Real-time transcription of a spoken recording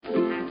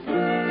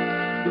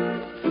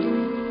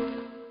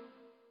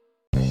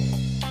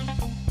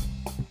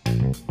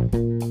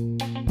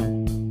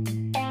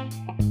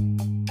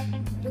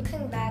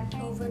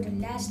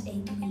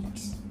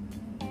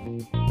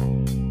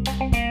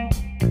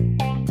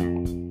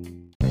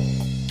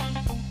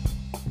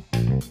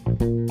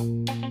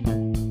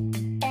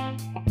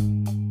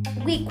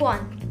Week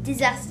 1,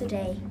 Disaster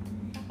Day.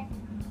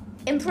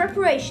 In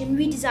preparation,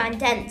 we designed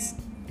tents.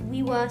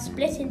 We were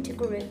split into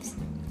groups.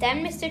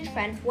 Then Mr.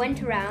 Trent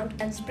went around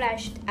and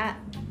splashed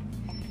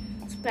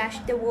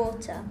the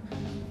water.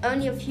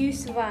 Only a few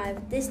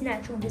survived this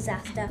natural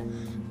disaster.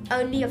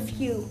 Only a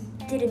few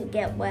didn't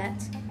get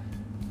wet.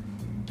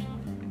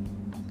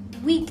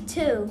 Week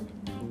 2,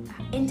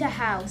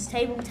 Inter-house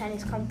table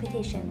tennis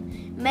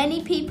competition.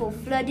 Many people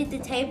flooded the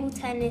table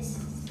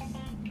tennis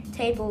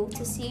table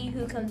to see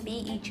who can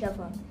beat each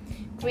other.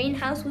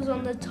 Greenhouse was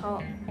on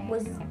top.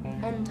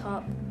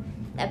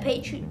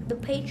 The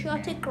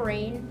patriotic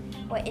Green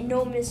were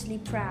enormously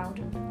proud.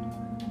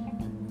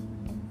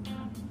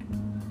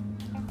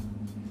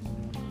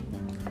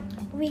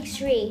 Week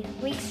 3.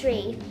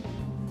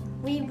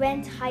 We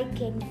went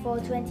hiking for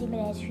 20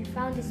 minutes. We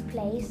found this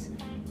place.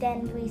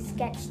 Then we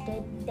sketched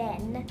it.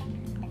 Then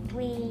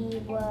we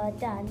were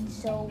done,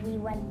 so we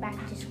went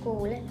back to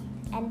school.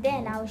 And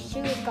then our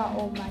shoes got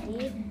all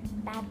muddy.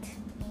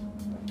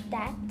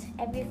 That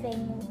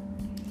everything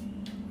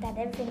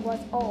was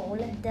all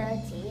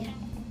dirty.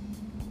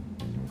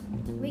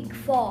 Week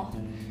 4.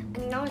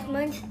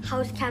 Announcements,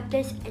 house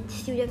captains, and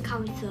student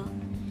council.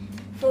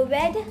 For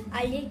red,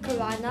 I lead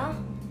Karana.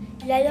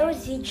 Yellow,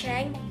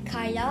 Zicheng,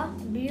 Kyla.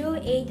 Blue,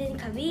 Aiden,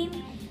 Kareem.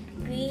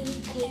 Green,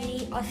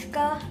 Kaylee,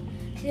 Oscar.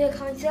 Student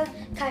council,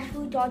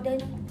 Kashfu, Jordan,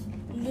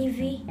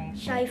 Livy,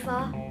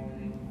 Shaifa,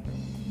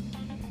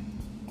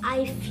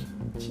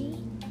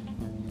 Ifchi,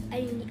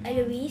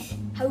 Eloise,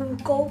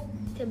 Haruko,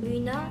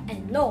 Sabrina,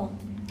 and Noor.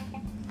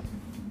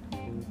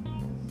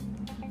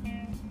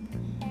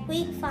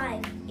 Week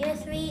 5, Year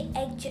 3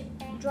 Egg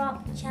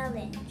Drop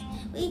Challenge.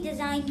 We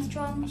designed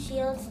strong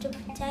shields to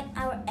protect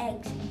our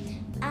eggs.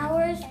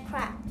 Ours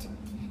cracked,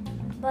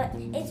 but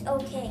it's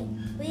okay.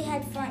 We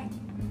had fun.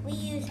 We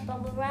used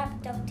bubble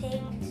wrap, duct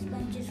tape,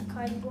 sponges,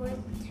 cardboard.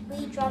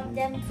 We dropped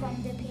them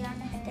from the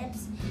piano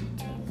steps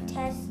to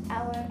test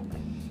our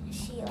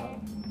shield.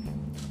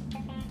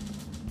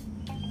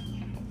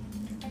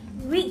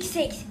 Week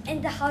 6,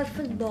 Inter-house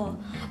football.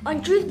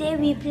 On Tuesday,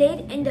 we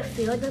played in the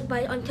field,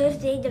 but on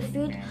Thursday, the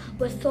field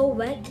was so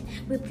wet,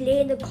 we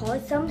played in the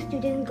court. Some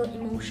students got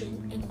emotional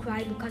and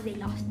cried because they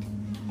lost.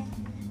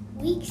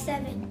 Week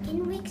 7.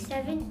 In week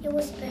 7, it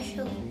was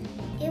special.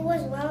 It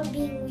was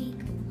well-being week.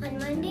 On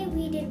Monday,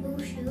 we did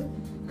wushu.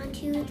 On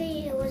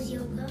Tuesday, it was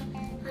yoga.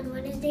 On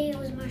Wednesday, it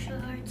was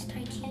martial arts,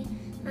 tai chi.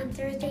 On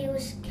Thursday, it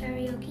was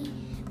karaoke.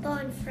 But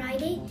on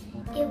Friday,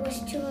 it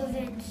was 2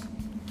 events,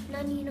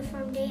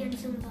 non-uniform day and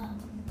Zumba.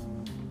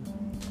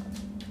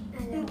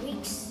 And in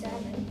week 7,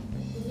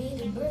 we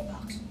made a bird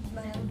box.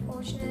 But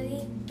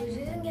unfortunately, we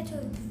didn't get to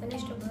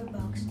finish the bird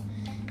box.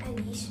 At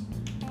least,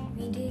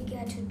 we did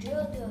get to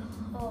drill the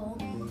hole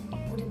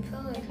with a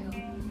pillar drill.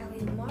 And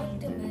we marked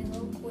the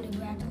middle with a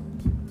rattle.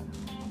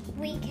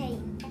 Week 8,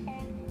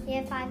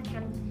 Year 5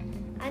 camp.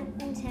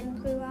 Aunt and Tim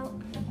grew up.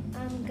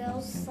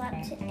 Girls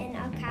slept in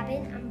our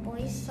cabin and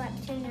boys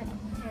slept in the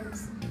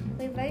tents.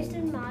 We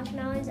roasted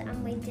marshmallows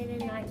and we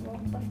did a night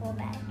walk before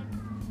bed.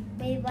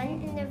 We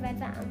went in the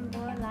river and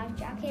wore a life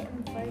jacket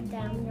and rode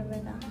down the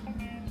river.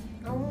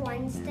 On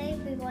Wednesday,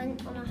 we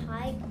went on a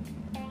hike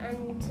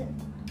and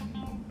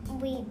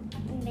we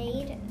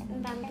made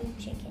bamboo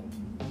chicken.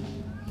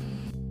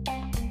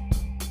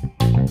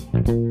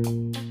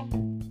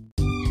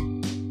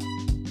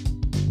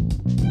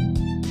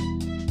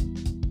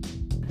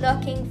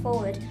 Looking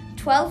forward,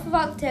 12th of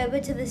October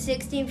to the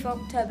 16th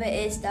of October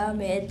is the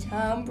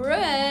midterm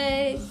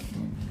break.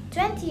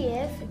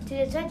 20th to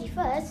the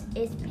 21st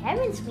is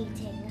parents'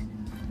 meeting.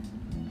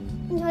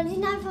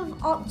 29th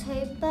of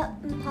October,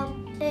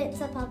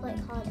 it's a public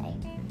holiday.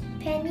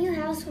 Penny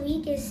House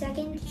Week is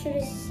 2nd to the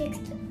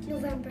 6th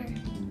November.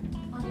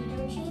 On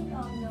the 13th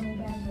of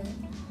November,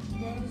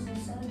 there is a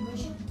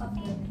celebration of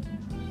learning.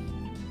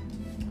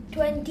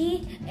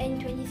 20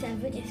 and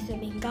 27 is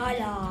swimming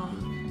gala.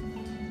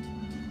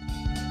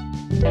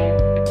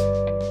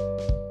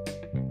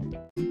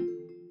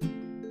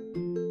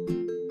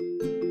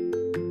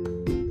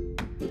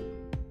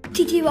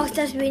 TT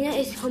Rockstars winner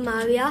is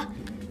Homaria.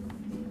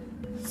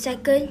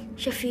 Second,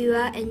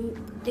 Shafira, and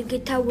the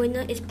guitar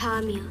winner is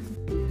Pamia.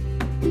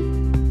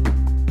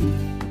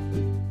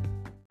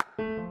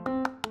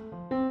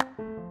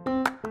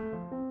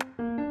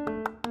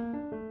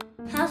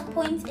 House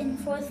points in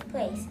 4th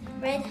place.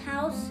 Red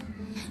House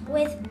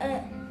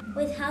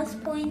with house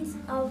points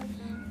of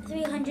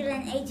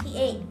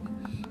 388.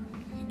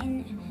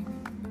 In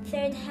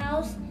 3rd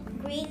house,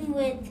 Green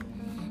with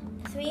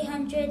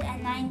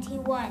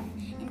 391.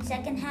 In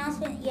 2nd house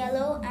went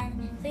Yellow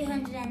and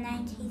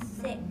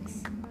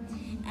 396.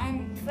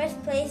 And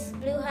 1st place,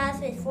 Blue House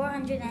with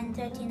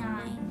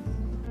 439.